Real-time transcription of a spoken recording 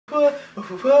Let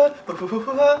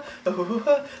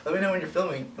me know when you're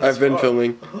filming. I've been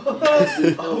filming.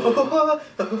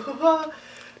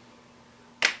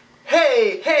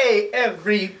 Hey,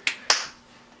 every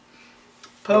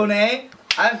pony.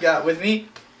 I've got with me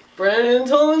Brandon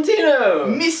Tolentino.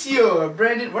 Monsieur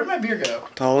Brandon. Where'd my beer go?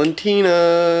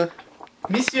 Tolentina.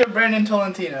 Monsieur Brandon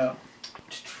Tolentino.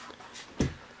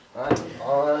 I'm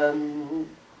on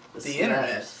The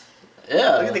internet.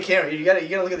 Yeah. Look at the camera. You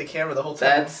gotta look at the camera the whole time.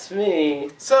 That's me.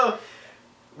 So,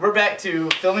 we're back to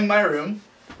filming my room.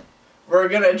 We're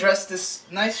gonna address this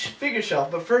nice figure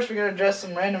shelf, but first we're gonna address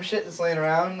some random shit that's laying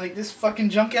around, like this fucking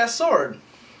junk ass sword.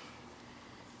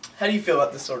 How do you feel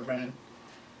about this sword, Brandon?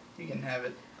 You can have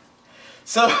it.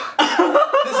 So,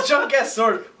 this junk ass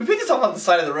sword, we picked this up on the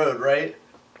side of the road, right?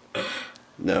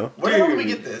 No. Where the hell did we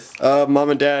get this? Mom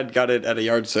and Dad got it at a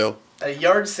yard sale. At a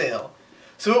yard sale.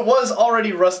 So it was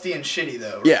already rusty and shitty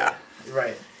though, right? Yeah.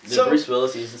 Right. Did So, Bruce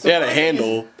Willis use this? They had a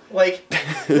handle. like,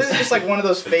 this is just like one of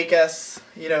those fake ass,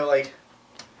 you know, like,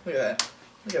 look at that.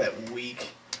 Look at that weak.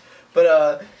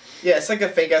 But, yeah, it's like a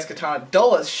fake ass katana.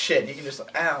 Dull as shit. You can just,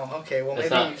 ow, okay, well,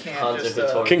 It's maybe not you can't Hanzo just,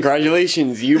 Vittori.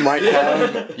 Congratulations, you might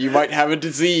have a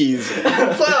disease.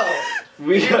 well,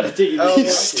 We gotta take it. Oh, You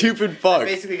well, stupid I fuck.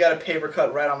 basically got a paper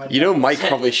cut right on my You know Mike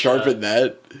probably sharpened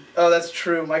that. Oh, that's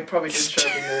true. Mike probably did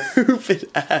sharpen this. Stupid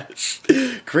ass.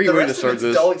 Great The way to rest of start it's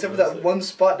this. dull except for that one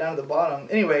spot down at the bottom.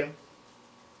 Anyway,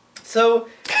 so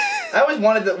I always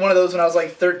wanted one of those when I was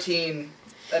like 13.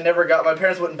 I never got. My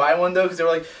parents wouldn't buy one though because they were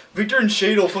like, Victor and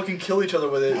Shade will fucking kill each other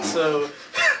with it. So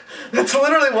that's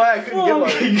literally why I couldn't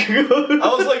get one. I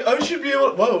was like, I should be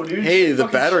able to. Whoa, dude. Hey, the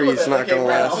fucking battery's chill with not it. gonna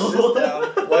Brad, last. hold this down.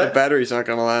 The What? battery's not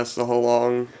gonna last the whole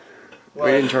long. Well,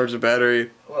 We didn't charge the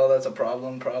battery. well, that's a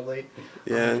problem, probably.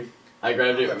 Yeah. I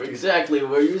grabbed it exactly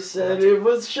where you said it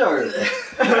was sharp.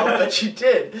 I'll bet you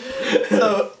did.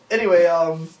 So, anyway,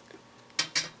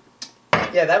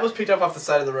 yeah, that was picked up off the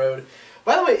side of the road.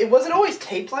 By the way, was it always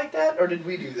taped like that, or did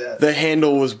we do that? The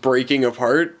handle was breaking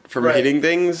apart from Right. hitting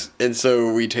things, and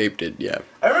so we taped it, yeah.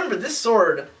 I remember this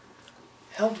sword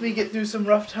helped me get through some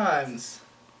rough times.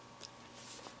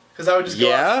 Because I would just go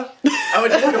I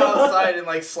would just go outside and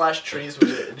like slash trees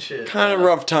with it and shit. Kind of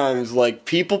rough times, like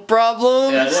people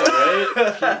problems. Yeah, I know,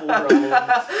 right? People problems.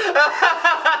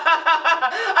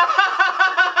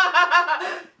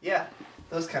 Yeah,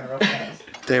 those kind of rough times.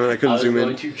 Damn it, I I couldn't was zoom going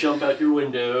in. to jump out your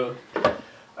window.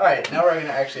 Alright, now we're gonna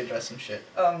actually address some shit.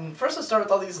 First let's start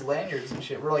with all these lanyards and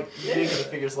shit. We're like getting to the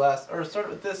figures last. Or start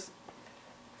with this.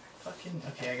 Fucking,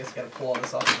 okay, I guess I gotta pull all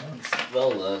this off at once.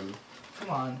 Well done. Come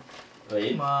on.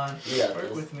 Wait. Come on. You got Work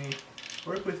this. with me.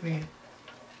 Work with me.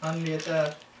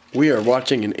 Henrietta. We are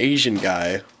watching an Asian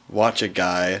guy watch a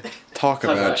guy talk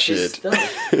about his shit.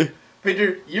 stuff.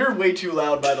 Victor, you're way too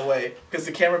loud, by the way, because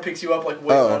the camera picks you up like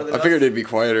way louder Oh, than I us. figured it'd be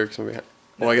quieter.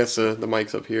 Well, I guess the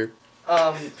mic's up here.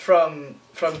 From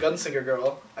Gunslinger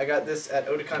Girl, I got this at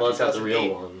Otakon Well, it's not the 2008.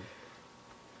 real one.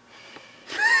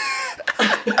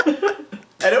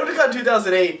 At Otakon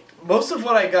 2008, most of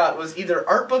what I got was either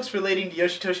art books relating to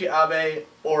Yoshitoshi Abe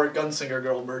or Gunslinger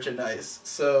Girl merchandise.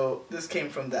 So this came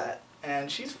from that, and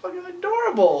she's fucking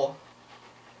adorable.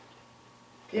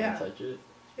 Can Yeah. I touch it?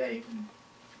 Yeah, you can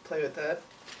play with that.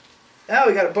 Now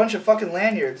we got a bunch of fucking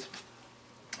lanyards.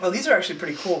 Well, these are actually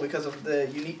pretty cool because of the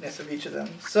uniqueness of each of them.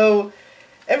 So,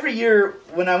 every year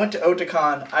when I went to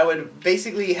Otakon, I would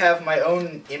basically have my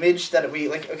own image that we,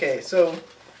 like, okay, so,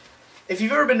 if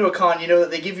you've ever been to a con, you know that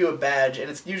they give you a badge, and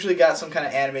it's usually got some kind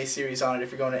of anime series on it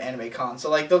if you're going to anime con. So,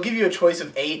 like, they'll give you a choice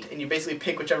of 8, and you basically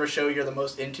pick whichever show you're the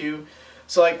most into.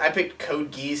 So, like, I picked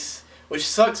Code Geass, which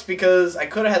sucks because I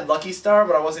could have had Lucky Star,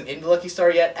 but I wasn't into Lucky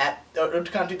Star yet at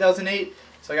Otakon 2008,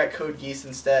 so I got Code Geass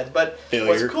instead. But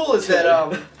what's cool is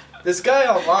that this guy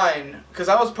online, because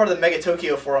I was part of the Mega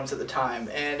Tokyo forums at the time,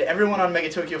 and everyone on Mega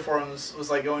Tokyo forums was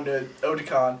like going to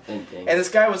Otakon, and this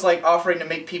guy was like offering to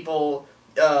make people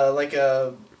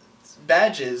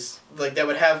badges like that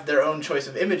would have their own choice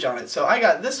of image on it. So I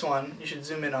got this one. You should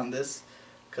zoom in on this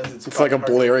because it's like a hard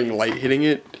to- blaring light hitting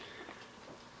it.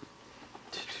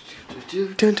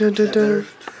 Dun, dun, dun, dun.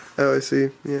 Oh, I see.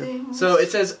 Yeah. So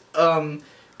it says,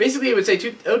 basically it would say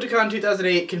Otakon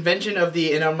 2008 convention of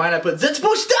the, and on mine I put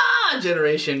Zetsubo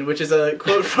generation, which is a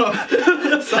quote from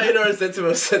Sayonara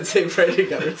Zetsubo Sensei. Brandon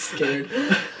got really scared.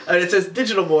 And it says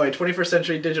Digital Boy, 21st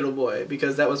Century Digital Boy,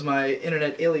 because that was my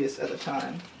internet alias at the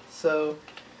time. So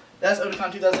that's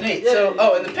Otakon 2008. So,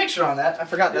 oh, and the picture on that, I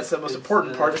forgot that's the most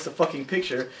important part, is the fucking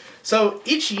picture. So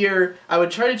each year I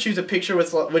would try to choose a picture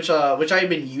with which I had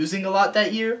been using a lot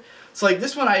that year. So like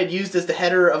this one I had used as the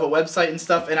header of a website and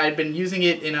stuff, and I had been using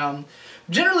it in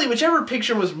generally, whichever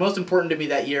picture was most important to me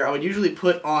that year, I would usually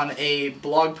put on a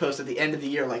blog post at the end of the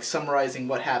year, like summarizing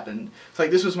what happened. So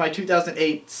like this was my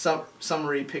 2008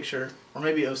 summary picture, or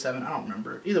maybe 07, I don't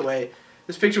remember. Either way,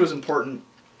 this picture was important.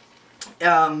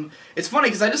 It's funny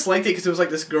because I just liked it because it was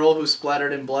like this girl who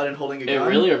splattered in blood and holding a gun. It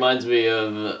really reminds me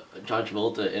of John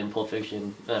Travolta in Pulp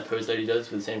Fiction, that pose that he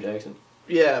does with Sam Jackson.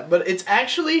 Yeah, but it's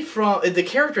actually from, the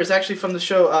character is actually from the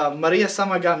show Maria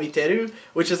Sama ga Miteru,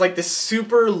 which is like this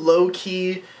super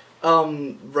low-key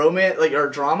romance, like, or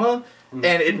drama, and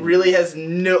it really has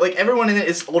no, like, everyone in it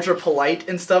is ultra polite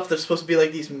and stuff. They're supposed to be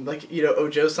like these, like, you know,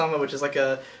 Ojo-sama, which is like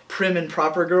a prim and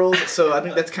proper girls, so I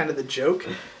think that's kind of the joke.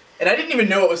 And I didn't even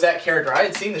know it was that character. I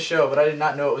had seen the show, but I did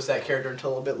not know it was that character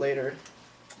until a little bit later.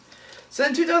 So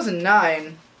in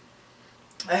 2009,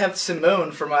 I have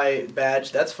Simone for my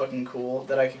badge. That's fucking cool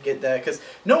that I could get that, because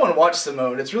no one watched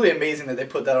Simone. It's really amazing that they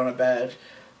put that on a badge.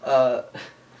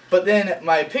 But then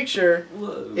my picture,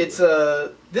 it's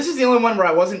this is the only one where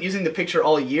I wasn't using the picture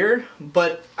all year,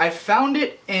 but I found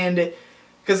it, and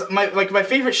because my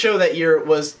favorite show that year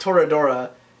was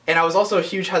Toradora. And I was also a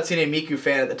huge Hatsune Miku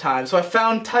fan at the time. So I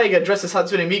found Taiga dressed as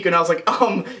Hatsune Miku, and I was like,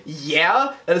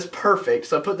 yeah? That is perfect.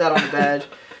 So I put that on the badge.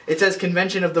 It says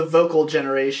Convention of the Vocal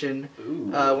Generation.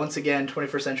 Once again,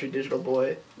 21st Century Digital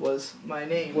Boy was my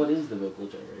name. What is the vocal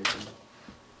generation?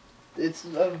 It's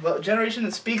a generation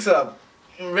that speaks up.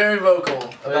 Very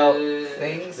vocal about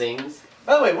things.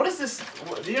 By the way, what is this?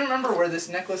 Do you remember where this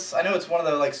necklace... I know it's one of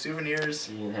the, like, souvenirs.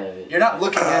 You can have it. You're not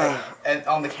looking at it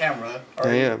on the camera,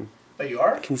 are you? I am. Oh, you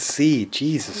are? I can see.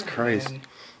 Jesus Christ. Man.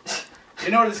 Do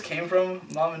you know where this came from?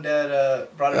 Mom and Dad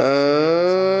brought it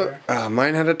from somewhere.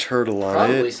 Mine had a turtle on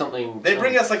Probably it. something... They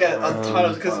bring us like a ton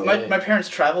of... Because my parents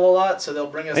travel a lot, so they'll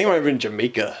bring us... I think it might have been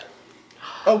Jamaica.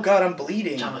 Oh god, I'm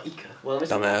bleeding. Jamaica. Well,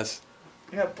 Dumbass.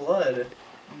 I got blood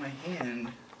on my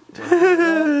hand.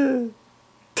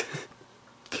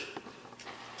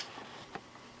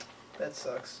 That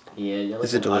sucks. Yeah, you're like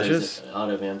Is it delicious?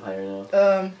 Auto vampire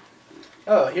now.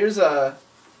 Oh, here's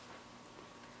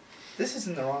this is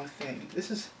in the wrong thing. This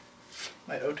is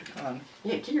my Otakon.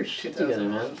 Yeah, get your shit together,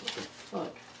 man. What the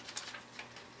fuck?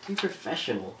 Be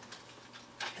professional.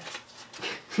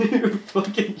 Your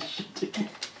fucking shit together.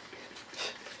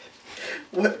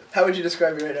 What? How would you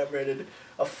describe me right now, Brandon?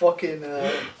 A fucking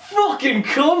Fucking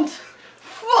cunt!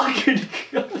 Fucking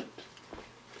cunt!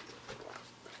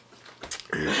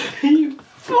 You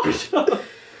fucked up!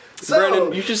 So,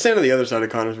 Brandon, you should stand on the other side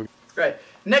of Connor's. Right.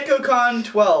 Nekocon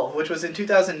 12, which was in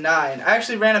 2009. I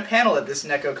actually ran a panel at this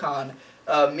Nekocon.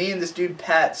 Me and this dude,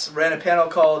 Pats, ran a panel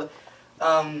called,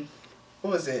 what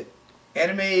was it?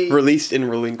 Anime... Released and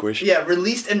Relinquished. Yeah,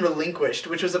 Released and Relinquished,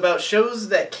 which was about shows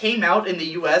that came out in the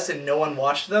US and no one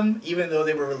watched them, even though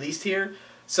they were released here.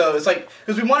 So it's like,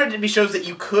 because we wanted it to be shows that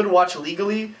you could watch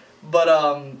legally, but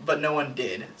no one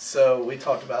did. So we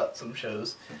talked about some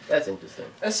shows. That's interesting.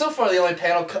 That's so far the only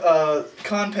panel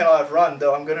con panel I've run,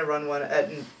 though I'm going to run one at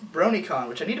BronyCon,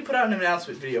 which I need to put out an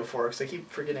announcement video for, because I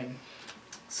keep forgetting.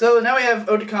 So now we have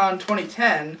Otakon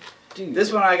 2010. Dude.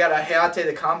 This one I got a Hayate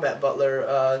the Combat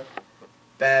Butler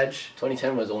badge.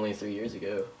 2010 was only 3 years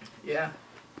ago. Yeah.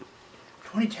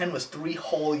 2010 was 3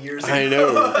 whole years ago. I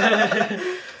know.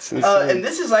 And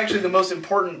this is actually the most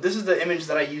important, this is the image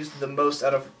that I used the most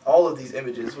out of all of these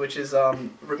images, which is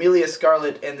Remilia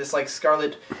Scarlet and this like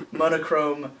scarlet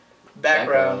monochrome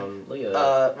background. Look at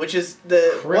that. Which is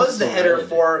was the header red.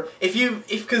 for,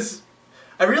 because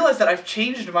I realized that I've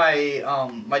changed my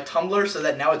my Tumblr so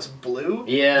that now it's blue,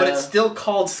 Yeah. but it's still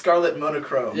called Scarlet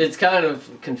Monochrome. It's kind of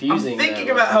confusing. I'm thinking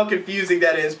about how confusing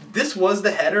that is. This was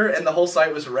the header and the whole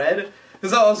site was red.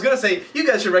 Because I was going to say, you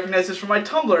guys should recognize this from my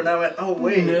Tumblr, and I went, oh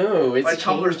wait, no, it's my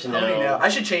Tumblr's changed pony now. now. I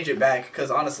should change it back, because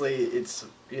honestly, it's,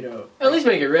 you know... At least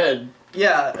make it red.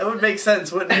 Yeah, it would make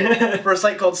sense, wouldn't it? For a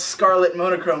site called Scarlet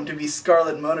Monochrome to be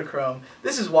Scarlet Monochrome.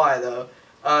 This is why, though.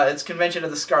 It's Convention of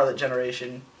the Scarlet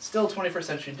Generation. Still 21st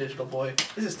Century Digital Boy.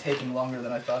 This is taking longer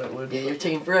than I thought it would. Yeah, you're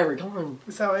taking forever. Come on.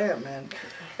 That's how I am, man.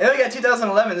 And then we got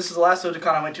 2011. This is the last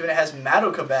Otakon I went to, and it has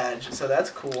Madoka badge, so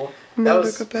that's cool. That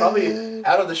was Madoka probably,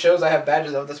 out of the shows I have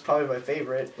badges of, that's probably my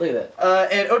favorite. Look at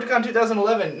that. And Otakon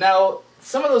 2011. Now,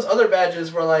 some of those other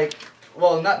badges were like,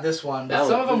 well, not this one, but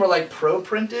some of them were like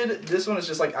pro-printed. This one is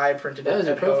just like I printed it. That was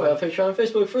a profile picture on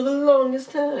Facebook for the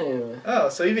longest time. Oh,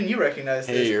 so even you recognize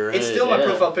this. Hey, you're right. It's still my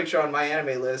profile picture on my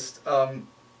anime list.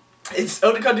 It's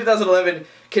Otakon 2011,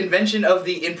 Convention of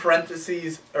the, in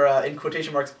parentheses, or in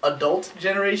quotation marks, adult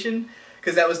generation.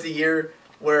 Because that was the year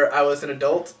where I was an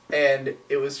adult, and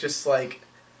it was just like,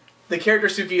 the character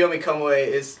Tsukiyomi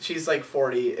Komoe she's like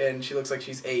 40 and she looks like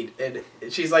she's 8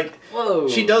 and she's like Whoa.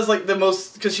 she does like the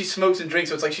most because she smokes and drinks,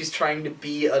 so it's like she's trying to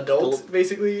be adult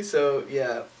basically. So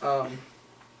yeah,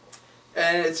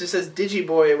 and it just says Digi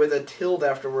Boy with a tilde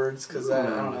afterwards because I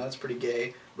don't know, that's pretty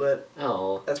gay, but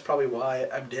that's probably why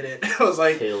I did it. I was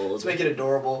like, let's make it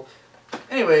adorable.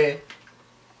 Anyway,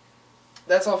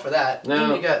 that's all for that.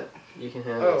 No, you got. You can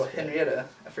have. Oh, Henrietta!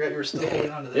 I forgot you were still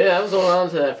holding on to that. Yeah, I was holding on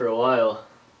to that for a while.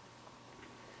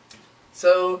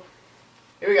 So,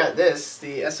 here we got this,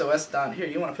 the SOS Don. Here,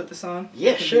 you want to put this on?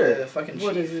 Yeah, sure. The fucking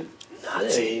What chief. is it?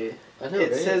 Nazi. I know,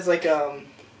 It right? says like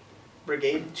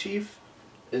brigade chief.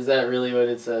 Is that really what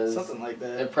it says? Something like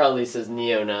that. It probably says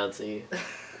neo-Nazi.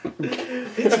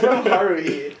 It's from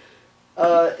Haruhi.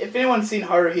 If anyone's seen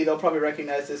Haruhi, they'll probably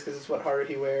recognize this because it's what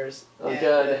Haruhi wears. Oh and,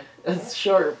 god, that's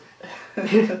sharp.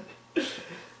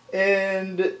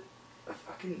 And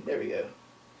fucking there we go.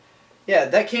 Yeah,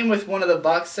 that came with one of the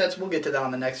box sets. We'll get to that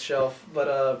on the next shelf. But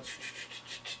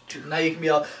now you can be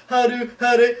all Haru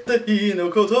hare tahi no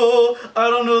koto. I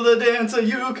don't know the dance of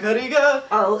yukari ga.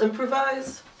 I'll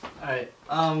improvise. Alright.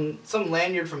 Some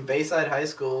lanyard from Bayside High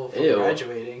School for Ew.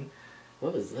 graduating.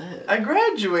 What was that? I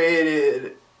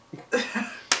graduated.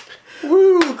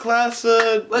 Woo, class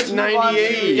Let's move on to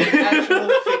 98. actual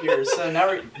figures. So now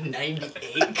we're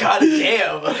 98. God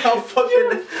damn, how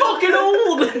fucking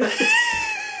old.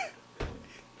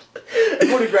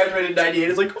 Everyone who graduated in 98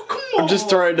 is like, oh, come on. I'm just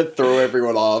trying to throw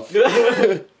everyone off.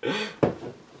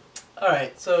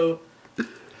 Alright, so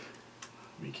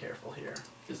be careful here.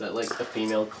 Is that like a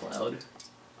female cloud?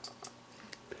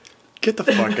 Get the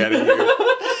fuck out of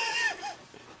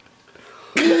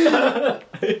here.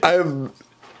 I'm...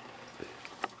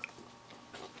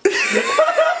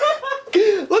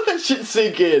 Let that shit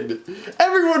sink in.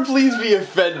 Everyone please be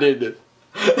offended.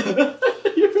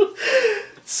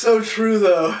 So true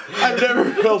though. I've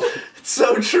never felt... It's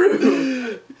so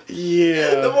true.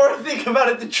 Yeah. The more I think about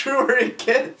it, the truer it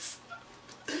gets.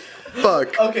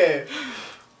 Fuck. Okay.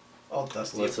 All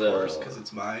dusty, of course, because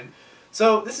it's mine.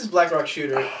 So, this is Black Rock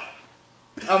Shooter.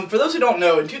 For those who don't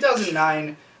know, in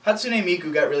 2009, Hatsune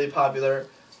Miku got really popular.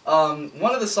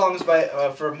 One of the songs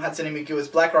from Hatsune Miku was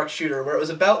Black Rock Shooter, where it was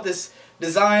about this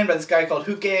design by this guy called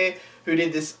Huke, who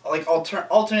did this like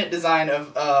alternate design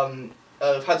of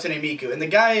Hatsune Miku. And the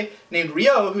guy named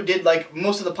Ryo, who did like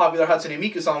most of the popular Hatsune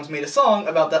Miku songs, made a song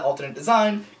about that alternate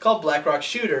design called Black Rock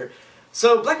Shooter.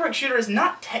 So Black Rock Shooter is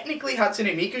not technically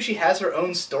Hatsune Miku. She has her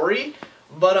own story,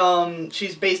 but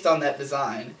she's based on that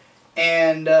design.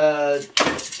 And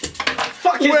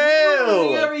fucking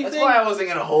Well, everything. that's why I wasn't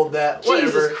gonna hold that.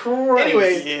 Whatever. Jesus Christ.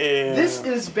 Anyway, yeah. this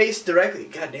is based directly.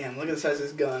 God damn! Look at the size of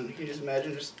this gun. Can you just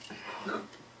imagine? Just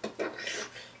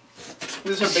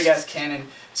this is her big ass cannon.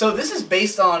 So this is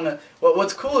based on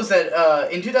what's cool is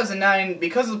that in 2009,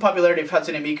 because of the popularity of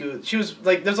Hatsune Miku, she was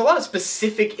like there's a lot of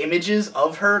specific images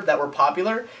of her that were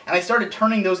popular, and I started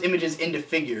turning those images into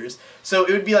figures. So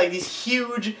it would be like these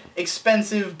huge,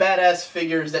 expensive, badass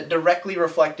figures that directly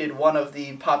reflected one of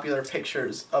the popular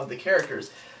pictures of the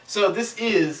characters. So this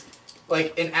is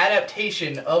like an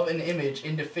adaptation of an image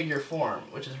into figure form,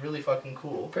 which is really fucking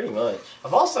cool. Pretty much.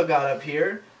 I've also got up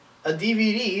here a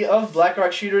DVD of Black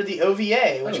Rock Shooter, the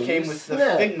OVA, which came with the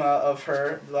Figma of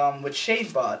her, which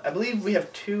Shade bought. I believe we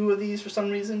have 2 of these for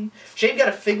some reason. Shade got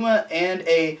a Figma and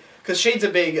because Shade's a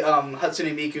big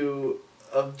Hatsune Miku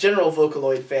general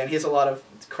Vocaloid fan. He has a lot of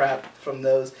crap from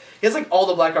those. He has like all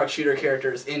the Black Rock Shooter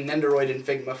characters in Nendoroid and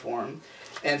Figma form.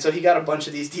 And so he got a bunch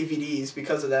of these DVDs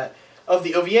because of that, of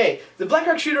the OVA. The Black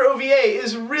Rock Shooter OVA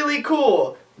is really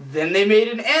cool. Then they made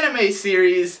an anime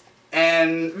series.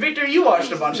 And Victor, you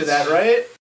watched a bunch of that, right?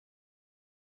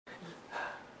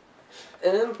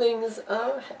 And things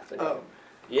are happening. Oh.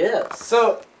 Yes.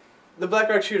 So, the Black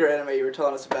Rock Shooter anime, you were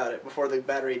telling us about it before the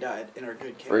battery died in our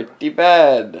good camera. Pretty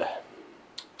bad.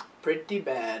 Pretty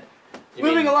bad. You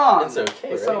Moving mean along. It's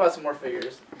okay, Let's right? talk about some more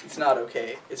figures. It's not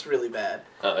okay. It's really bad.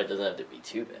 Oh, it doesn't have to be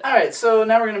too bad. Alright, so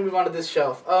now we're going to move on to this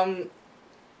shelf.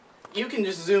 You can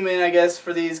just zoom in, I guess,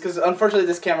 for these, because unfortunately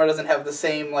this camera doesn't have the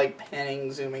same, like,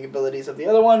 panning, zooming abilities of the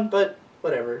other one, but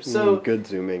whatever. So, good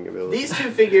zooming ability. these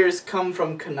 2 figures come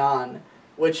from Canaan,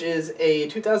 which is a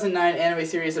 2009 anime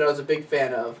series that I was a big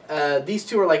fan of. These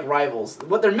 2 are like rivals.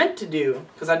 What they're meant to do,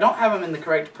 because I don't have them in the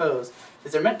correct pose,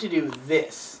 is they're meant to do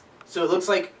this. So it looks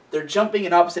like they're jumping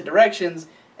in opposite directions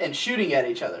and shooting at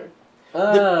each other.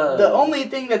 The only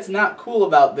thing that's not cool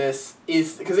about this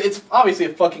is, because it's obviously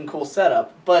a fucking cool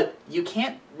setup, but you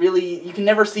can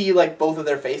never see like both of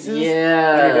their faces when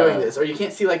you're doing this, or you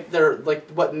can't see like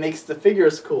what makes the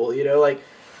figures cool, you know, like.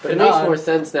 But it makes more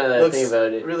sense now that I think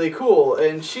about it. Really cool,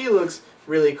 and she looks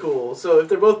really cool. So if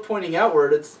they're both pointing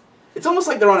outward, it's almost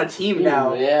like they're on a team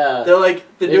now. Yeah. They're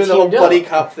doing the whole teamed up. buddy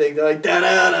cop thing. They're like da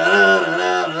da da da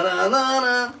da da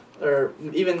da da, or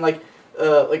even like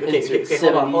okay,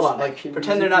 hold on. Like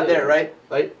pretend they're not there, right?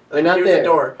 Like They're not here's there. the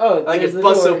door. Oh, like there's it the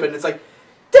busts door. open. It's like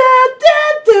da da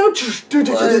da.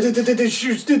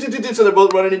 So they're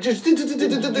both running and just.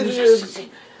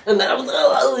 And then I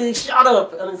was shot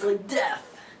up, and it's like death.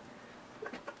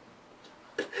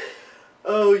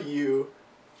 Oh, you.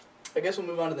 I guess we'll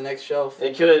move on to the next shelf.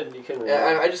 You could.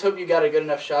 Yeah, I just hope you got a good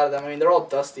enough shot of them. I mean, they're all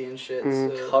dusty and shit.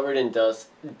 So. Covered in dust,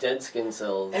 dead skin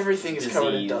cells. Everything is covered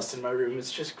in disease. dust in my room.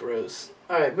 It's just gross.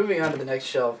 Alright, moving on to the next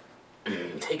shelf.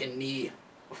 Take a knee.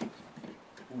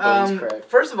 Bones cracked.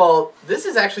 First of all, this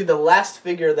is actually the last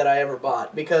figure that I ever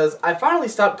bought because I finally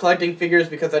stopped collecting figures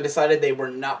because I decided they were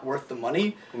not worth the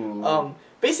money.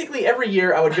 Basically, every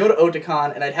year I would go to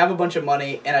Otakon and I'd have a bunch of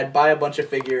money and I'd buy a bunch of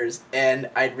figures and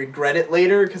I'd regret it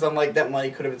later because I'm like, that money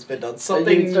could have been spent on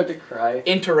something You'd start to cry.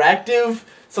 interactive,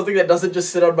 something that doesn't just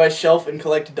sit on my shelf and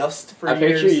collect dust for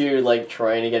years. I picture you like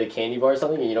trying to get a candy bar or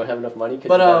something and you don't have enough money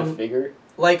because you got a figure.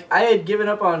 Like, I had given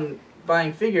up on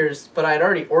buying figures, but I had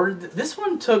already ordered. This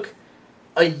one took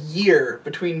a year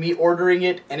between me ordering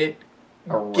it and it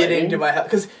getting to my house.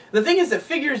 Because the thing is that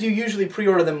figures, you usually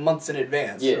pre-order them months in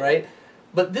advance, right?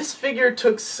 But this figure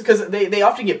took, because they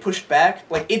often get pushed back.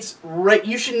 Like, it's right,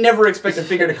 you should never expect a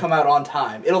figure to come out on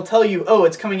time. It'll tell you, oh,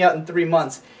 it's coming out in 3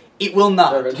 months. It will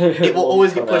not. It will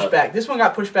always get pushed back. This one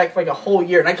got pushed back for like a whole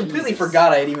year, and I completely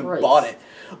forgot I had even bought it.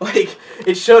 Like,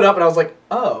 it showed up, and I was like,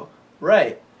 oh,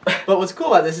 right. But what's cool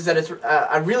about this is that it's,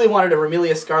 I really wanted a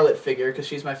Remilia Scarlet figure, because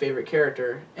she's my favorite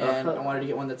character, and I wanted to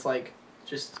get one that's, like,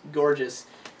 just gorgeous.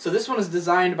 So this one is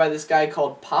designed by this guy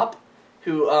called Pop,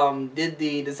 who did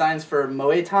the designs for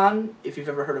Moe-tan. If you've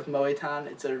ever heard of Moe-tan,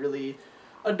 it's a really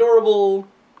adorable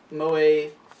Moe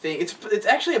thing. It's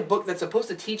actually a book that's supposed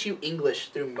to teach you English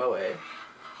through Moe.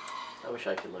 I wish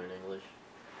I could learn English.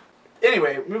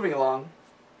 Anyway, moving along.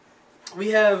 We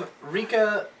have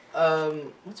Rika,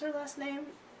 what's her last name?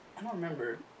 I don't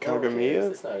remember.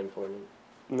 Kagamiya? It's not important.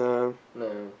 No.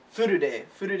 Furude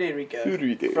Rika.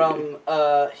 Furude. From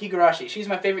Higurashi. She's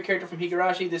my favorite character from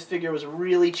Higurashi. This figure was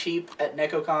really cheap at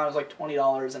Nekocon. It was like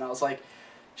 $20, and I was like,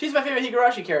 she's my favorite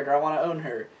Higurashi character. I want to own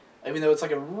her. Even though it's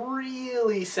like a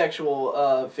really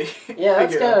sexual figure. Yeah,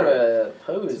 that's kind of a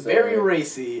pose. It's very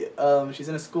racy. She's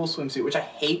in a school swimsuit, which I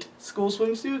hate school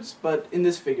swimsuits, but in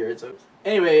this figure it's okay.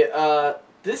 Anyway,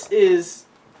 this is...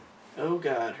 Oh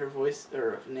god, her voice,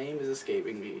 or name is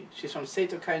escaping me. She's from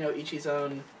Seitokai no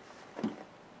Ichizon.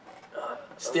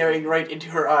 Staring right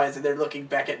into her eyes, and they're looking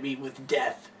back at me with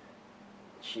death.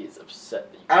 She is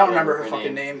upset that you I don't remember her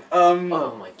fucking name. Oh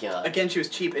my god. Again, she was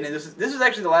cheap, and this was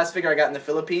actually the last figure I got in the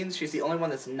Philippines. She's the only one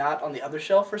that's not on the other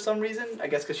shelf for some reason. I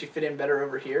guess because she fit in better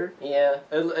over here. Yeah,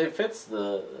 it fits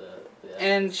the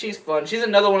and she's fun. She's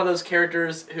another one of those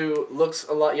characters who looks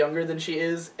a lot younger than she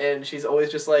is, and she's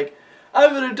always just like,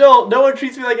 I'm an adult, no one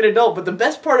treats me like an adult. But the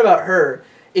best part about her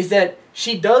is that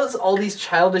she does all these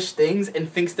childish things and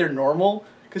thinks they're normal.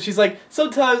 Because she's like,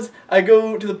 sometimes I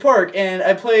go to the park and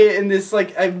I play in this,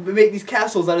 like, I make these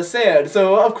castles out of sand.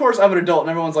 So, of course, I'm an adult. And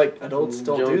everyone's like, adults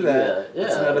don't do that. Yeah,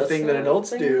 that's not a thing that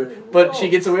adults do. But she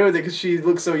gets away with it because she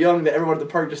looks so young that everyone at the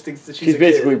park just thinks that she's a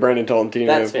basically kid. Brandon Tolentino.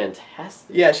 That's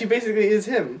fantastic. Yeah, she basically is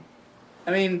him.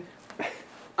 I mean,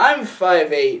 I'm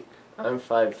 5'8". I'm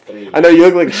 5'3". I know, you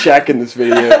look like Shaq in this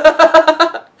video.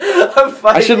 I'm 5'8".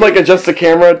 I should, like, adjust the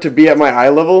camera to be at my eye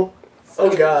level.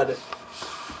 Oh, God.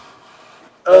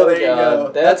 Oh, there you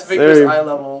go. That's Victor's eye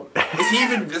level. Is he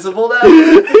even visible now?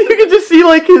 You can just see,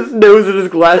 like, his nose and his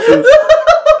glasses.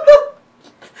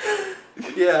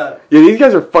 Yeah. Yeah, these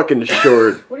guys are fucking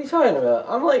short. What are you talking about?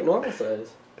 I'm like normal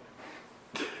size.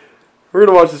 We're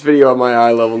gonna watch this video at my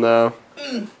eye level now.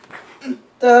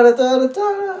 Da da da da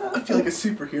da. I feel like a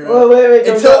superhero. Oh, wait,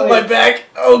 It's on my back.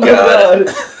 Oh, God.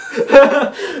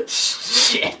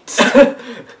 Shit.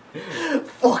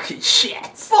 Fucking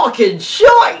shit. Fucking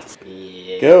shite.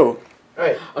 Yeah. Go.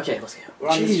 Alright. Okay, let's go. We're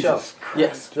on this shelf.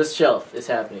 Yes, this shelf is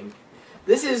happening.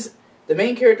 This is the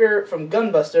main character from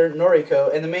Gunbuster,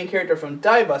 Noriko, and the main character from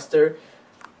Diebuster,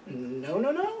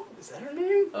 No. Is that her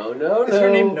name? Oh no, Is her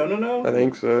name No? I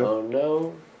think so. Oh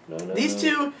no. No.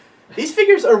 These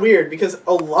figures are weird because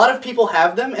a lot of people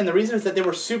have them, and the reason is that they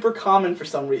were super common for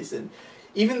some reason.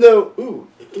 Even though,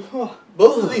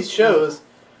 both of these shows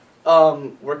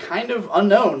were kind of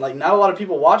unknown. Like, not a lot of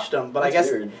people watched them, but I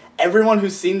guess everyone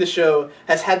who's seen the show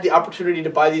has had the opportunity to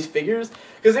buy these figures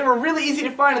because they were really easy to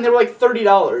find, and they were like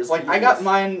 $30. Like, I got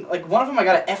mine, like, one of them I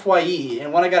got at FYE,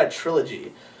 and one I got at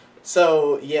Trilogy.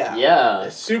 So, yeah. Yeah.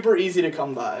 It's super easy to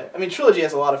come by. I mean, Trilogy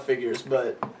has a lot of figures,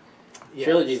 but... Yeah,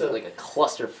 Trilogy's like a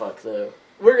clusterfuck, though.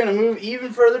 We're gonna move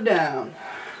even further down.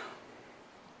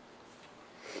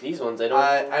 These ones, I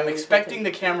don't... I'm expecting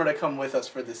the camera to come with us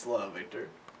for this low, Victor.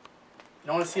 You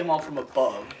don't want to see them all from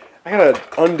above. I gotta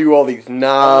undo all these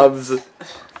knobs.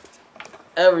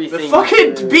 Everything.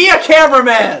 Fucking be a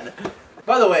cameraman!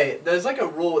 By the way, there's like a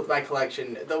rule with my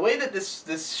collection. The way that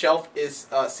this shelf is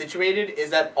situated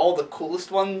is that all the coolest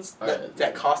ones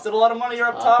that costed a lot of money are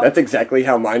up top. That's exactly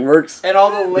how mine works. And all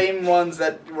the lame ones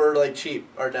that were like cheap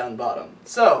are down bottom.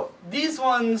 So, these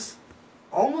ones,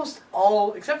 almost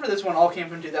all, except for this one, all came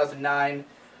from 2009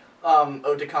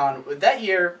 Otakon. That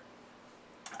year,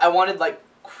 I wanted like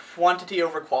quantity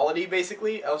over quality,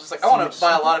 basically. I was just like, I want to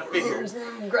buy a lot of figures.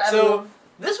 So,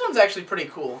 this one's actually pretty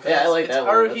cool. Yeah, I like that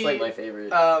one. Haruhi, That's like my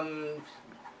favorite.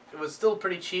 It was still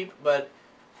pretty cheap, but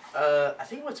I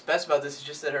think what's best about this is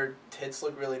just that her tits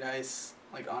look really nice.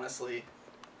 Like, honestly.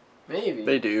 Maybe.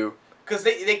 They do. Because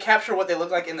they capture what they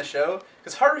look like in the show.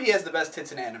 Because Haruhi has the best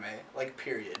tits in anime. Like,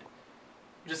 period.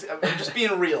 I'm just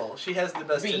being real. She has the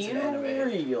best tits in anime. Being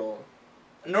real.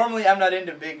 Normally, I'm not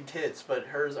into big tits, but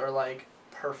hers are, like,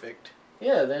 perfect.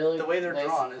 Yeah, they're like the way they're nice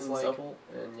drawn is and like supple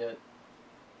and yet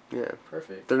Yeah.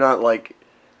 perfect. They're not like...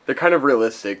 They're kind of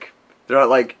realistic. They're not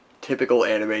like typical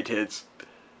anime tits.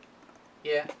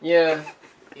 Yeah. Yeah.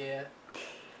 Yeah.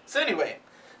 So anyway,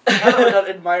 now that we're done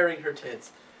admiring her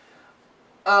tits,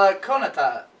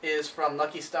 Konata is from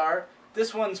Lucky Star.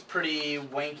 This one's pretty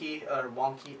wanky, or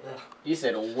wonky. Ugh. You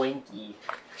said wanky.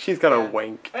 She's got Yeah. a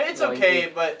wank. I mean, it's okay,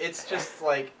 but it's just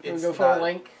like it's go for not. a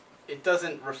wank? It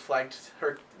doesn't reflect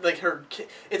her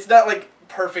It's not like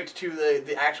perfect to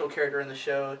the actual character in the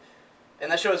show,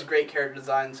 and that show has great character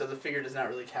design, so the figure does not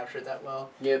really capture it that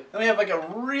well. Yep. Then we have like a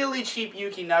really cheap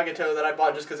Yuki Nagato that I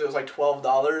bought just because it was like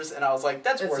 $12, and I was like,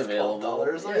 that's It's worth available.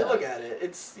 $12. Let me Yeah. look at it.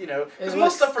 It's because It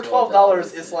most stuff for looks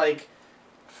 $12 is yeah. like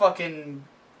fucking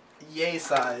yay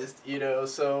sized,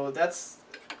 so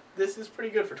this is pretty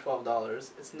good for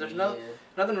 $12. There's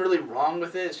nothing really wrong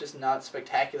with it. It's just not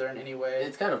spectacular in any way.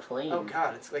 It's kind of plain. Oh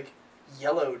god, it's like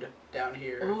yellowed down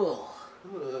here. Ugh.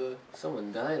 Ugh.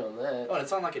 Someone died on that. Oh, and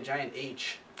it's on like a giant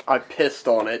H. I pissed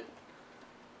on it.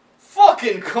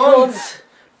 Fucking cunts!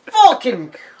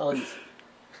 Fucking cunt.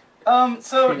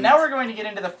 So now we're going to get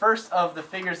into the first of the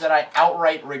figures that I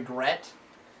outright regret.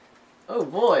 Oh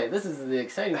boy, this is the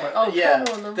exciting part. Oh yeah,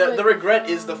 come on, the regret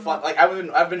is the fun. Like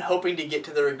I've been hoping to get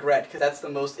to the regret because that's the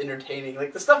most entertaining.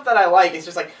 Like the stuff that I like is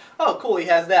just like, oh cool, he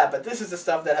has that, but this is the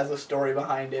stuff that has a story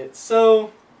behind it.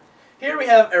 So here we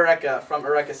have Eureka from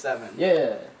Eureka 7.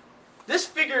 Yeah. This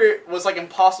figure was like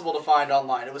impossible to find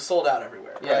online. It was sold out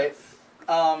everywhere, right?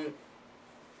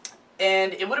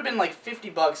 And it would have been like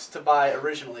 $50 to buy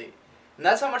originally, and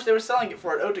that's how much they were selling it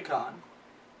for at Otakon.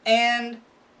 And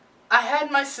I had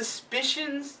my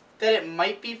suspicions that it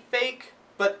might be fake,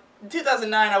 but in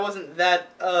 2009 I wasn't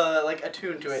that like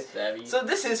attuned to it. Savvy. So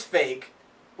this is fake,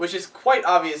 which is quite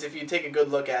obvious if you take a good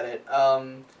look at it.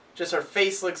 Just her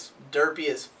face looks derpy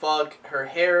as fuck. Her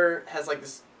hair has like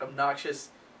this obnoxious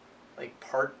like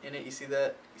part in it. You see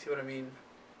that? You see what I mean?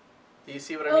 Do you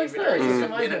see what I mean? It's nice. You Mm.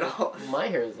 zoom in at all? My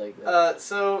hair is like that.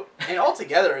 So and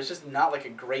altogether, it's just not like a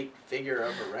great figure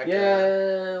of a record.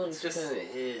 Yeah, it's just kinda,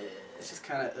 it's just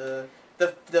kind of the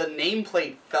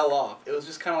nameplate fell off. It was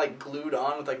just kind of like glued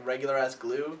on with like regular ass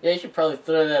glue. Yeah, you should probably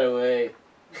throw that away.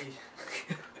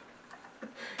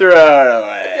 Throw it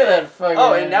away. Look at that fucking.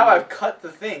 Oh, and now I've cut the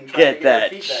thing. trying Get to get her that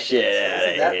feet back in, shit so out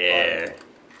isn't of that here. fun?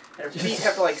 And her feet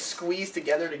have to like squeeze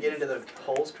together to get into the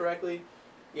holes correctly.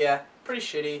 Yeah, pretty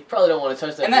shitty. Probably don't want to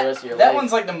touch that And for the rest of your that life.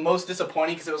 one's like the most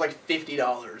disappointing because it was like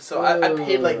 $50. So I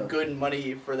paid like Ugh. good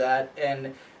money for that,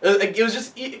 and it was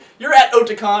just you're at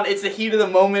Otakon. It's the heat of the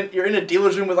moment. You're in a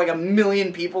dealer's room with like 1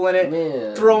 million people in it,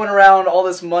 Man. throwing around all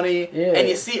this money, Yeah. and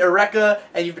you see Eureka,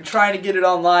 and you've been trying to get it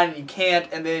online, and you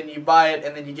can't, and then you buy it,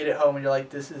 and then you get it home, and you're like,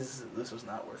 this was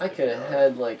not worth it. I could have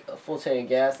had like a full tank of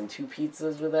gas and 2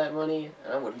 pizzas with that money,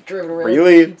 and I would have driven around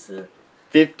Really? with pizza.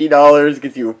 $50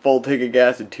 gets you a full tank of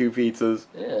gas and 2 pizzas.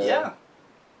 Yeah.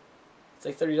 It's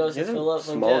like $30 to fill up on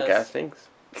Small gas tanks.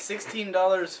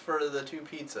 $16 for the 2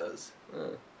 pizzas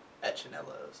at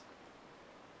Chanello's.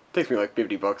 Takes me like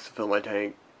 $50 to fill my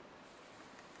tank.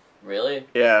 Really?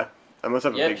 Yeah, I must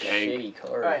have a You have big a tank. shitty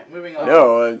car. Alright, moving on.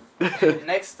 No.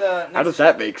 Next, How does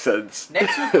that make sense?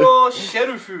 Netsuko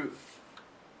Sherufu.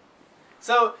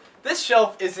 So, this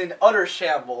shelf is in utter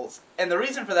shambles, and the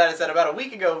reason for that is that about a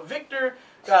week ago, Victor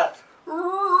got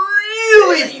really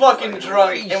really fucking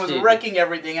drunk and was wasted. wrecking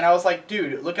everything. And I was like,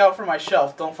 dude, look out for my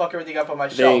shelf. Don't fuck everything up on my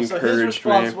They shelf. So his encouraged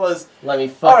response me. was, Let me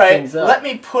fuck alright, things up. let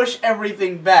me push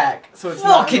everything back so it's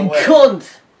not in Fucking the way.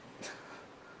 cunt!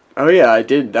 Oh yeah, I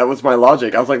did. That was my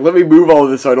logic. I was like, let me move all of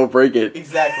this so I don't break it.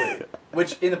 Exactly.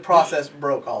 Which, in the process,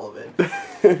 broke all of it.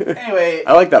 Anyway,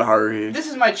 I like that Haruhi. this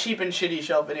is my cheap and shitty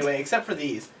shelf anyway, except for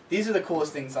these. These are the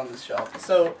coolest things on this shelf.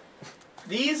 So,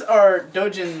 these are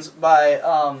dojins by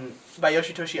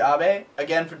Yoshitoshi Abe,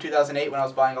 again from 2008 when I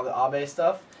was buying all the Abe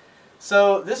stuff.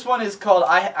 So, this one is called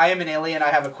I Am an Alien,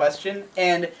 I Have a Question,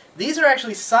 and these are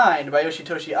actually signed by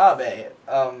Yoshitoshi Abe.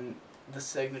 The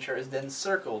signature is then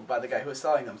circled by the guy who is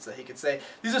selling them, so he could say,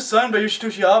 these are signed by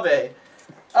Yoshitoshi Abe.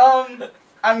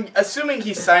 I'm assuming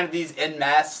he signed these en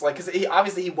masse, like, because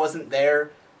obviously he wasn't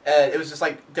there. It was just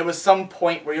like, there was some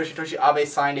point where Yoshitoshi Abe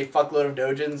signed a fuckload of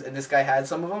dojins, and this guy had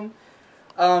some of them.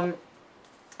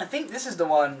 I think this is the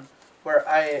one where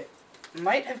I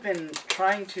might have been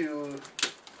trying to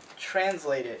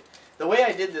translate it. The way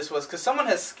I did this was, because someone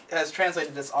has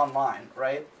translated this online,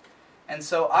 right? And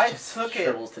so I took it,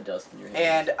 Shrivels to dust in your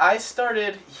hand. and I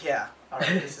started, yeah,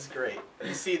 alright, this is great.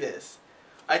 You see this.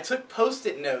 I took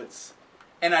Post-it notes,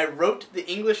 and I wrote the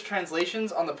English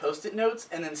translations on the Post-it notes,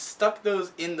 and then stuck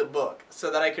those in the book,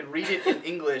 so that I could read it in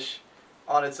English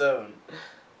on its own.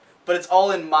 But it's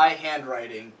all in my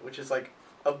handwriting, which is, like,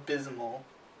 abysmal.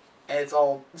 And it's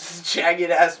all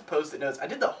jagged-ass Post-it notes. I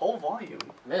did the whole volume.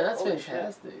 Man, that's Holy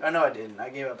fantastic. Oh, no, I didn't. I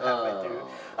gave up halfway through.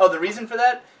 Oh, the reason for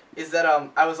that is that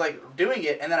I was, like, doing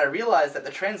it, and then I realized that the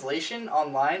translation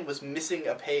online was missing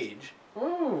a page.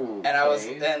 Ooh, And I was,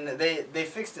 okay. and they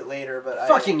fixed it later, but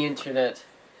Fucking internet.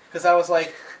 because I was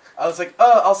like,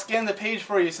 oh, I'll scan the page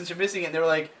for you since you're missing it. And they were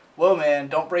like, whoa, man,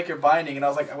 don't break your binding. And I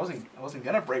was like, I wasn't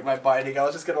gonna break my binding. I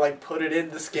was just gonna like put it in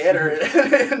the scanner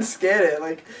and scan it.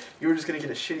 Like, you were just gonna get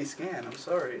a shitty scan. I'm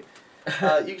sorry. You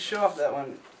can show off that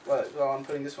one while I'm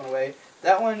putting this one away.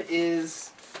 That one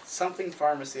is something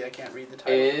pharmacy. I can't read the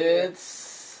title.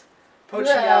 It's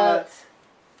Pochiyama.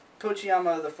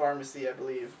 Pochiyama the Pharmacy, I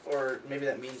believe, or maybe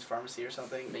that means pharmacy or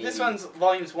something. Maybe. This one's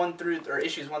volumes 1 through, or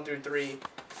issues 1 through 3.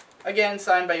 Again,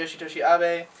 signed by Yoshitoshi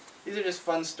Abe. These are just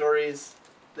fun stories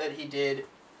that he did.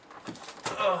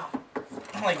 Ugh.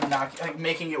 I'm like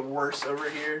making it worse over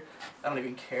here. I don't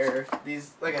even care.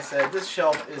 These, like I said, this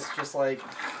shelf is just like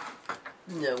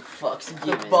no fucks the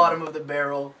given. bottom of the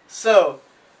barrel. So,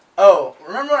 oh,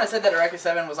 remember when I said that Eureka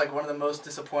 7 was like one of the most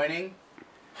disappointing?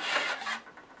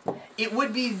 It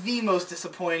would be the most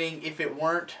disappointing if it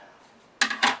weren't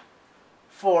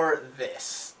for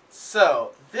this.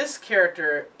 So, this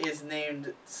character is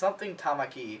named something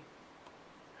Tamaki.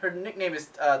 Her nickname is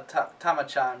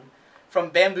Tama-chan from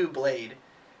Bamboo Blade.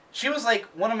 She was like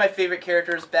one of my favorite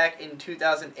characters back in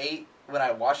 2008 when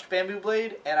I watched Bamboo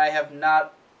Blade, and I have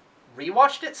not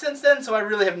rewatched it since then, so I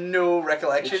really have no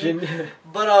recollection.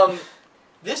 But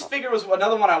this figure was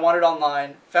another one I wanted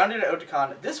online, found it at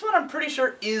Otakon. This one I'm pretty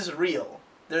sure is real.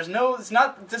 It's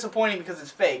not disappointing because it's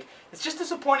fake. It's just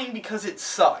disappointing because it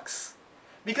sucks.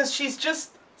 Because she's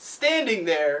just standing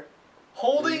there,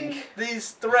 holding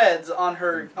these threads on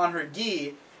her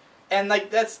gi, and like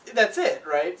that's it,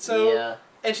 right? So yeah.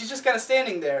 And she's just kind of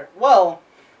standing there. Well,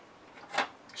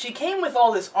 she came with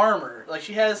all this armor. Like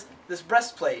she has this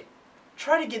breastplate.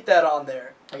 Try to get that on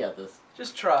there. I got this.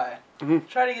 Just try.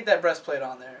 Try to get that breastplate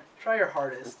on there. Try your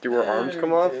hardest. Do her arms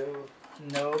come off?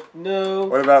 No. No.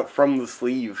 What about from the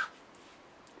sleeve?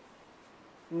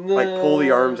 No. Like pull the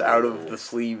arms out of the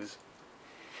sleeves.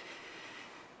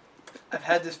 I've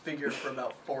had this figure for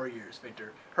about 4 years,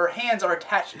 Victor. Her hands are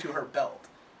attached to her belt.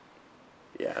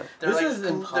 Yeah. They're This like, is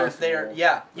impossible.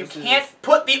 Yeah, you This can't is-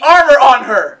 put the armor on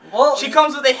her. Well, She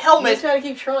comes with a you helmet just gotta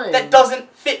keep trying. that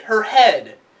doesn't fit her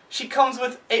head. She comes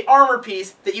with a armor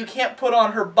piece that you can't put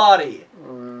on her body.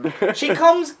 She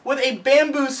comes with a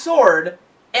bamboo sword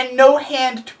and no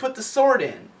hand to put the sword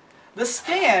in. The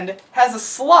stand has a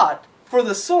slot for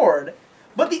the sword,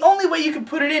 but the only way you can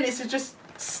put it in is to just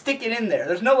stick it in there.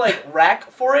 There's no like rack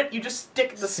for it. You just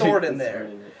stick the sword in there.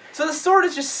 So the sword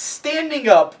is just standing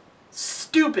up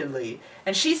stupidly,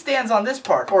 and she stands on this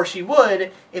part, or she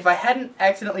would if I hadn't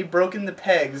accidentally broken the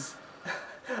pegs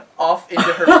off into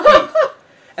her feet.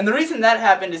 And the reason that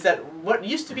happened is that what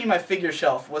used to be my figure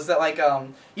shelf was that like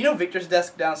you know Victor's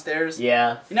desk downstairs?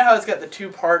 Yeah. You know how it's got the two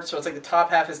parts, so it's like the top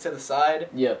half is to the side?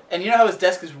 Yep. And you know how his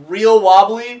desk is real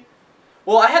wobbly?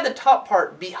 Well, I had the top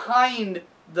part behind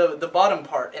the bottom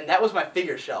part, and that was my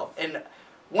figure shelf. And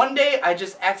one day I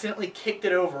just accidentally kicked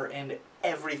it over and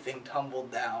everything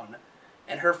tumbled down.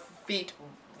 And her feet,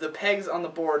 the pegs on the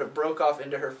board broke off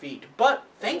into her feet. But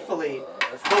thankfully,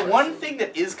 the one thing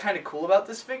that is kind of cool about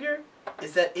this figure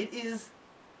is that it is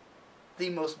the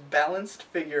most balanced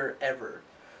figure ever.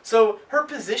 So her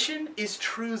position is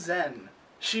true Zen.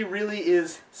 She really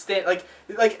is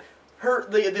like her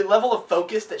the level of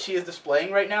focus that she is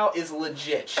displaying right now is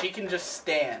legit. She can just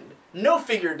stand. No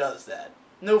figure does that.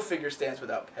 No figure stands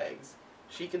without pegs.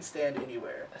 She can stand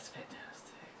anywhere. That's fantastic.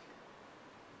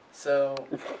 So,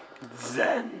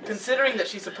 Zen. considering that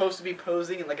she's supposed to be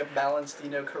posing in like a balanced,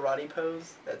 karate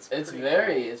pose, it's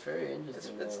very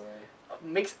interesting.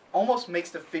 Almost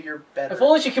makes the figure better. If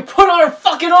only she could put on her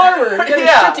fucking armor and get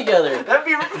her shit together. That'd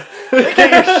be.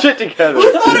 Get your shit together.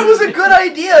 Who thought it was a good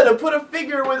idea to put a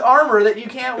figure with armor that you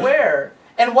can't wear?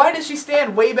 And why does she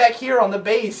stand way back here on the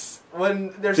base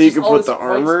when there's so you just can all put this the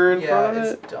armor in front of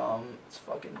it's it? dumb. It's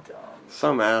fucking dumb.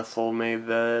 Some asshole made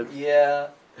that. Yeah.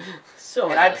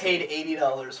 So and I paid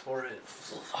 $80 for it.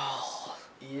 Oh.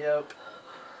 Yep.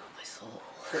 My soul.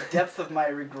 The depth of my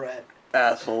regret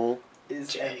Asshole.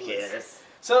 is endless.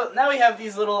 So now we have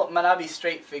these little Manabi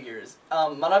Straight figures.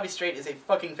 Manabi Straight is a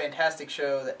fucking fantastic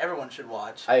show that everyone should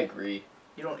watch. I agree.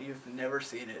 You've never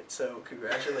seen it, so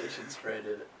congratulations,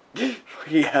 Brandon.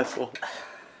 You asshole.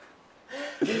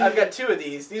 I've got 2 of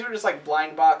these. These were just like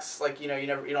blind box, like you don't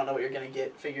know what you're gonna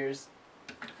get figures.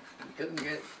 You couldn't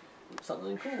get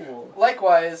something cool.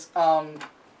 Likewise,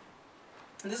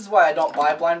 this is why I don't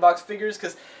buy blind box figures,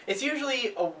 because it's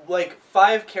usually like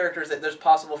 5 characters that there's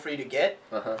possible for you to get,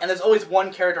 and there's always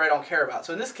one character I don't care about.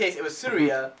 So in this case, it was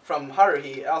Tsuruya from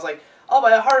Haruhi. I was like, I'll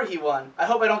buy a Haruhi one. I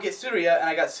hope I don't get Tsuruya, and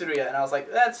I got Tsuruya, and I was like,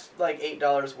 that's like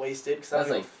 $8 wasted, because I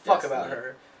don't give a fuck about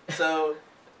her. So,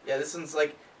 yeah, this one's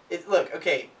like, look,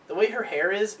 okay, the way her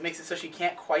hair is makes it so she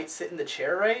can't quite sit in the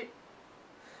chair right.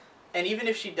 And even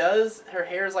if she does, her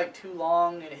hair is like too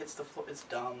long and it hits the floor. It's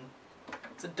dumb.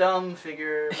 It's a dumb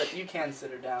figure, but you can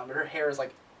sit her down. But her hair is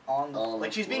like on the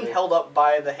like she's being held up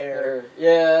by the hair.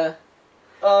 Yeah.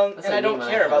 And I don't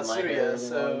care about Tsuruya,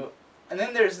 so. And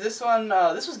then there's this one.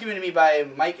 This was given to me by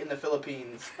Mike in the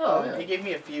Philippines. Oh, yeah. He gave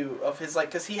me a few of his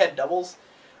because he had doubles.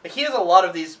 Like he has a lot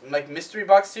of these like mystery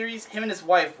box series. Him and his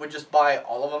wife would just buy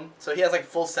all of them. So he has like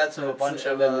full sets of a bunch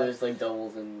of. And then there's like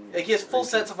doubles and. Like he has full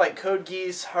sets of like Code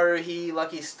Geass, Haruhi,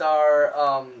 Lucky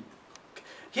Star.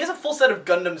 He has a full set of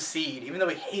Gundam Seed, even though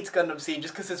he hates Gundam Seed,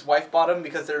 just because his wife bought them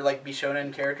because they're like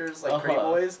Bishonen characters, like pretty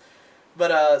boys.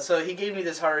 But so he gave me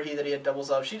this Haruhi that he had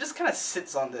doubles of. She just kind of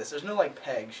sits on this. There's no like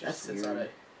peg. She just sits on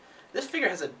it. This figure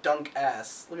has a dunk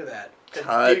ass. Look at that. It's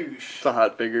hot. Douche. It's a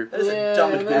hot figure. That is a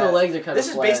dumb ass. The legs are kind This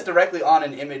of is based directly on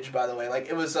an image, by the way. Like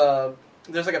it was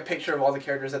there's like a picture of all the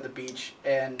characters at the beach,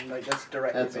 and like that's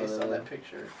directly based on that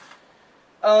picture.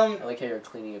 I like how you're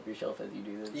cleaning up your shelf as you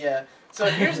do this. Yeah. So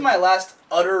here's my last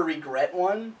utter regret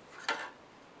one.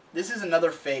 This is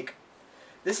another fake.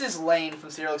 This is Lane from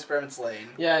Serial Experiments Lane.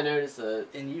 Yeah, I noticed that.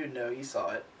 And you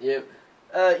saw it. Yep.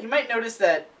 You might notice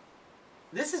that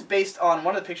this is based on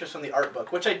one of the pictures from the art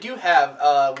book, which I do have.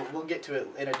 We'll get to it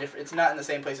in a different. It's not in the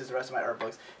same place as the rest of my art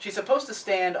books. She's supposed to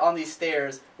stand on these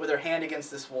stairs with her hand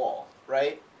against this wall,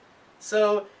 right?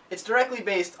 So it's directly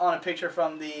based on a picture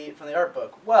from the art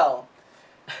book. Well,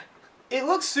 it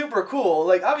looks super cool.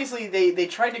 Like obviously they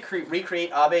tried to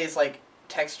recreate Abe's like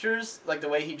textures, like the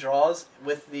way he draws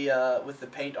with the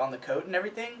paint on the coat and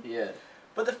everything. Yeah.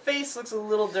 But the face looks a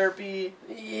little derpy.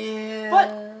 Yeah. But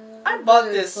I bought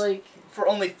this like for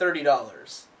only $30.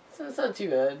 So it's not too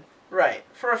bad. Right.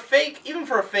 For a fake, even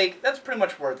for a fake, that's pretty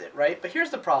much worth it, right? But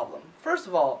here's the problem. First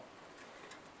of all,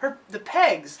 the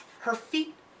pegs, her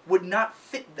feet would not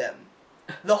fit them.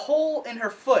 The hole in her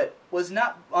foot was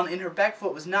not in her back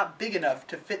foot was not big enough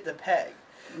to fit the peg.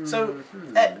 So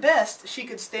at best, she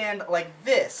could stand like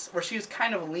this, where she was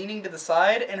kind of leaning to the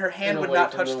side, and her hand would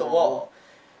not touch the wall.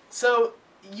 So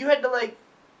you had to like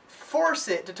force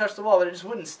it to touch the wall, but it just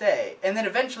wouldn't stay. And then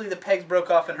eventually the pegs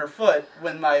broke off in her foot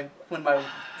when my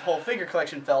whole figure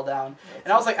collection fell down.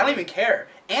 And I was like, I don't even care.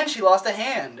 And she lost a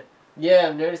hand. Yeah,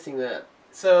 I'm noticing that.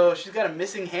 So she's got a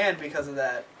missing hand because of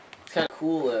that. It's kind of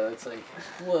cool though. It's like,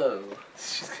 whoa.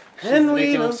 She's the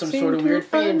victim of some sort of weird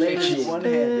fan fiction.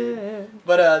 One-handed.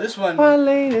 But this one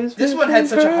had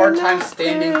such a hard time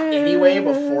standing anyway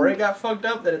before it got fucked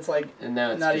up that it's like and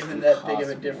now it's not even that big of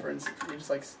a difference. You just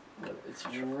like it's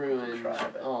ruined.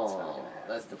 Oh,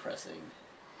 that's depressing.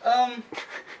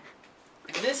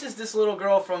 This is this little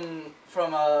girl from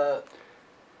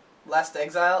Last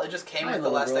Exile. It just came with the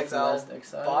Last Exile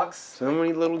box. So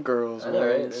many little girls. I know,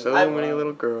 right? So many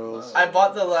little girls. I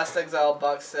bought the Last Exile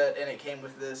box set and it came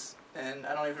with this, and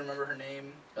I don't even remember her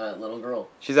name. Little girl.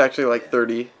 She's actually like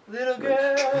 30. Little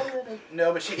girl.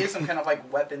 No, but she is some kind of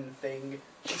like weapon thing.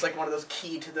 She's like one of those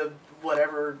key to the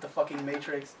whatever the fucking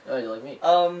Matrix. Oh, you like me?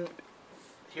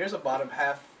 Here's a bottom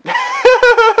half.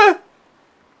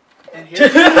 And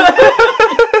here's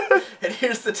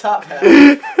just the top half.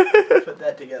 Put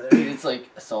that together. Dude, it's like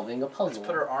solving a puzzle. Let's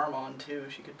put her arm on too.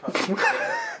 She could probably do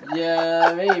that.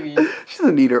 Yeah, maybe. She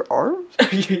doesn't need her arms.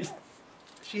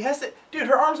 She has to... Dude,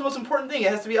 her arm's the most important thing. It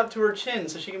has to be up to her chin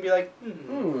so she can be like,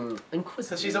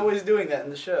 Inquisitive. So she's always doing that in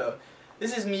the show.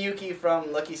 This is Miyuki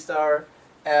from Lucky Star.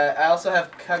 I also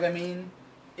have Kagamin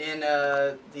in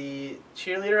the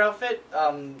cheerleader outfit.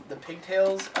 The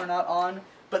pigtails are not on.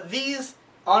 But these,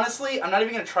 honestly, I'm not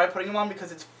even going to try putting them on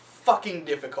because it's fucking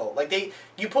difficult. Like,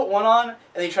 you put one on, and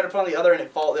then you try to put on the other, and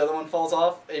the other one falls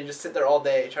off, and you just sit there all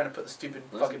day trying to put the stupid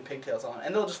fucking pigtails on.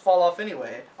 And they'll just fall off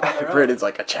anyway. Brandon's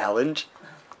like a challenge.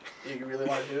 You really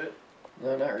want to do it?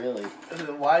 No, not really.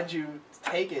 Then why'd you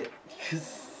take it?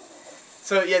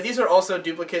 So, yeah, these are also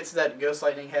duplicates that Ghost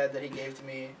Lightning had that he gave to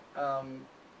me.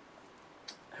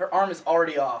 Her arm is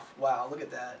already off. Wow, look at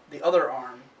that. The other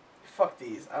arm. Fuck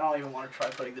these. I don't even want to try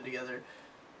putting them together.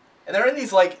 And they're in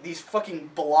these, like, these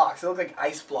fucking blocks. They look like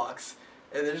ice blocks.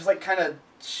 And they're just, like, kind of...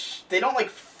 They don't, like,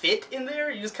 fit in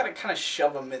there. You just kind of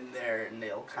shove them in there, and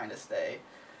they'll kind of stay.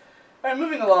 Alright,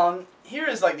 moving along. Here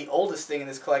is, like, the oldest thing in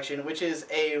this collection, which is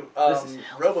a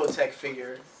Robotech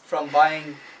figure from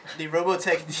buying the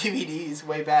Robotech DVDs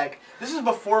way back. This is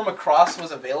before Macross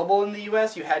was available in the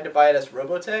US. You had to buy it as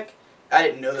Robotech. I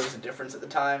didn't know there was a difference at the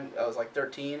time. I was, like,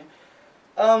 13.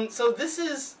 So this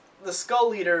is the Skull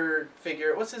Leader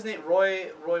figure. What's his name?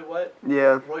 Roy what?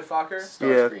 Yeah. Roy Fokker?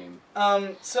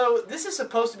 Starscream. So this is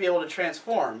supposed to be able to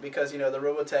transform because, you know, the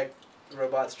Robotech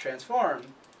robots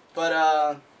transform.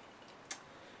 But,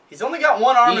 he's only got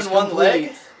one arm and one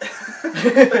leg.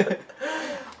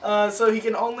 So he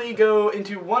can only go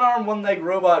into one arm, one leg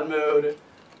robot mode,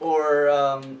 or,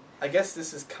 I guess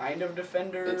this is kind of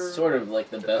Defender. It's sort of like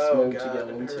the best mode to go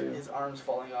into. His arm's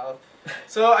falling off.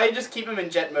 So I just keep him in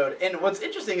jet mode. And what's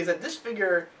interesting is that this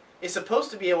figure is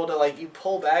supposed to be able to, like, you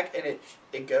pull back and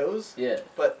it goes. Yeah.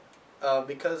 But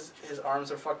because his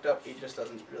arms are fucked up, he just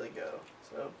doesn't really go.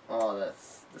 So. Oh,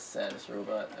 that's the saddest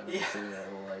robot I've ever seen in my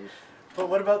whole life. But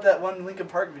what about that one Linkin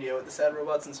Park video with the sad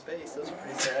robots in space? Those are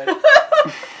pretty sad.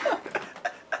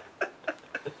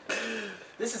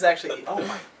 This is actually... Oh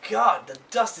my god, the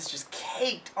dust is just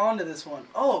caked onto this one.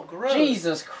 Oh, gross.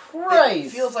 Jesus Christ!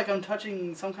 It feels like I'm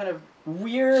touching some kind of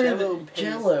weird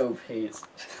Jello paste.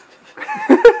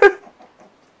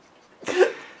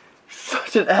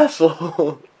 Such an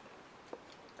asshole.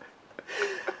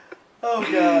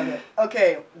 Oh god.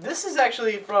 Okay, this is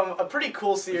actually from a pretty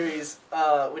cool series,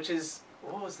 which is...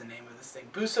 What was the name of this thing?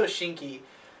 Buso Shinki.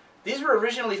 These were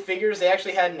originally figures. They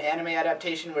actually had an anime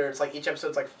adaptation where it's like each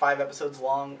episode's like 5 episodes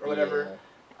long or whatever.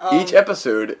 Yeah. Each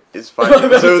episode is 5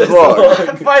 episodes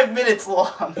long. 5 minutes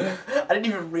long. I didn't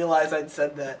even realize I'd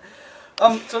said that.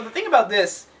 So the thing about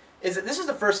this is that this is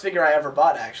the first figure I ever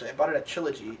bought, actually. I bought it at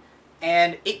Trilogy.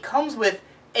 And it comes with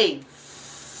a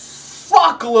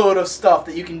fuckload of stuff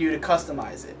that you can do to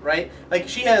customize it, right? Like,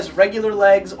 she has regular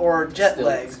legs or jet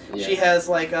legs. Yeah. She has,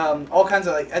 like, all kinds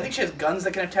of, like, I think she has guns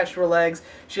that can attach to her legs.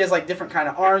 She has, like, different kind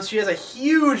of arms. She has a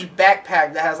huge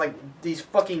backpack that has, like, these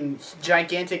fucking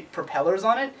gigantic propellers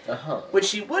on it, which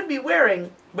she would be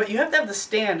wearing, but you have to have the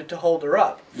stand to hold her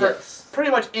up. For pretty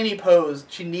much any pose,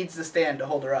 she needs the stand to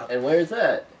hold her up. And where's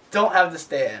that? Don't have the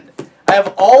stand. I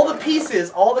have all the pieces,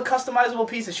 all the customizable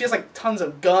pieces. She has like tons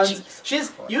of guns. She has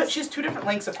 2 different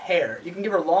lengths of hair. You can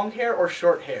give her long hair or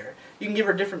short hair. You can give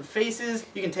her different faces.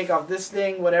 You can take off this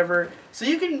thing, whatever. So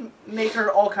you can make her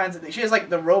all kinds of things. She has like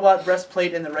the robot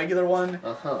breastplate and the regular one.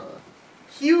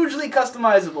 Hugely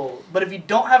customizable. But if you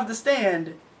don't have the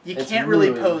stand, you can't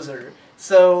really pose her.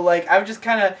 So like I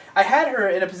had her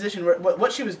in a position where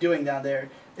what she was doing down there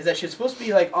is that she was supposed to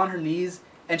be like on her knees.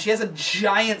 And she has a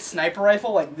giant sniper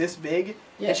rifle, like this big.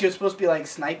 Yeah. And she was supposed to be, like,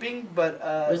 sniping, but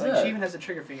like, she even has a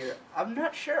trigger figure. I'm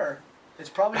not sure. It's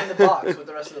probably in the box with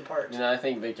the rest of the parts. You know, I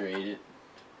think Victor ate it.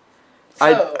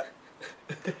 So...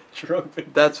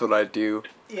 That's what I do.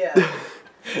 Yeah.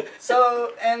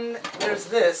 So, and there's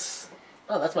this.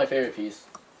 Oh, that's my favorite piece.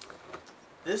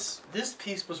 This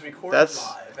piece was recorded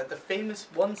live at the famous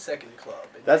 1 Second Club.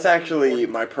 That's actually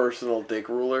my personal dick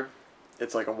ruler.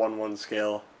 It's like a 1/1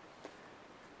 scale.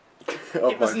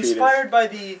 It was inspired by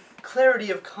the clarity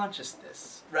of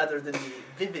consciousness rather than the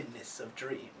vividness of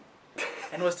dream,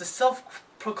 and was the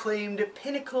self-proclaimed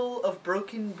pinnacle of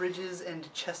broken bridges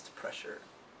and chest pressure.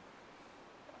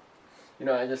 You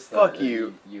know, I just thought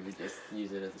you would just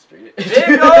use it as a straight.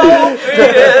 Big old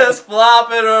penis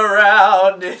flopping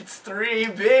around. It's 3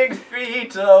 big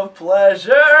feet of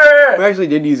pleasure. We actually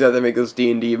did use that to make those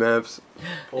D&D maps.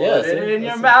 Put it in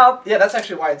your mouth. Yeah, that's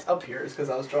actually why it's up here. Is because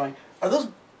I was drawing. Are those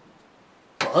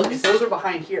bugs? If those are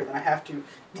behind here, then I have to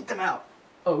get them out.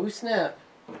 Oh snap!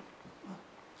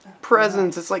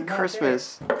 presents. It's like They're not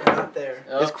Christmas. there. They're not there.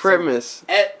 Oh, It's Christmas.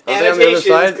 At Are they on the other annotations,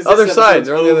 side? 'cause Other this side. episode's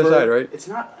They're on the other over. side, right?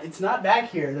 It's not back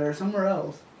here. They're somewhere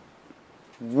else.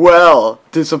 Well,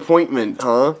 disappointment,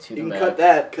 huh? To You the can max. cut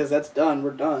that because that's done.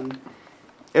 We're done.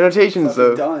 Annotations, Fucking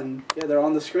though. done. Yeah, they're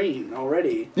on the screen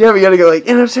already. Yeah, we gotta go like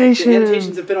The annotation.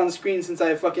 annotations have been on the screen since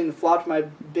I fucking flopped my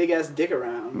big ass dick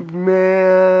around.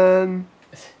 Man.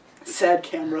 Sad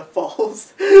camera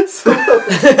falls.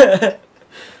 Sad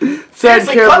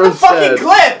Seriously, cut camera the fucking sad.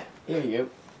 clip! Here you go.